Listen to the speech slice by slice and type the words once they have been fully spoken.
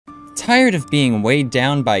Tired of being weighed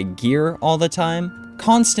down by gear all the time?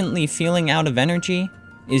 Constantly feeling out of energy?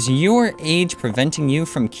 Is your age preventing you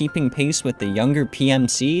from keeping pace with the younger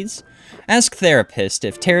PMCs? Ask Therapist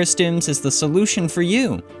if Terrastims is the solution for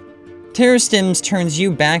you. Terrastims turns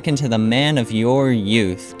you back into the man of your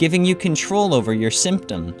youth, giving you control over your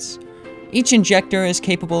symptoms. Each injector is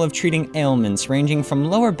capable of treating ailments ranging from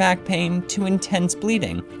lower back pain to intense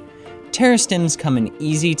bleeding. Terrastims come in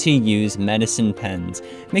easy-to-use medicine pens,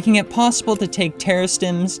 making it possible to take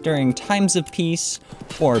Terrastims during times of peace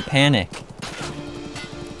or panic.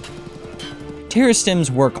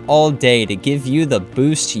 Terrastims work all day to give you the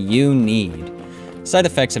boost you need. Side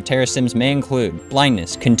effects of Terrastims may include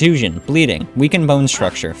blindness, contusion, bleeding, weakened bone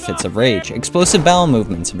structure, fits of rage, explosive bowel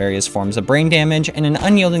movements, various forms of brain damage, and an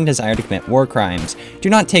unyielding desire to commit war crimes. Do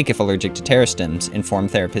not take if allergic to Terrastims. Inform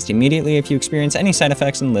Therapist immediately if you experience any side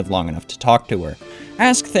effects and live long enough to talk to her.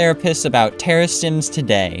 Ask Therapist about Terrastims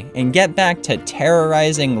today and get back to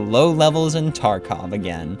terrorizing low levels in Tarkov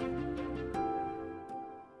again.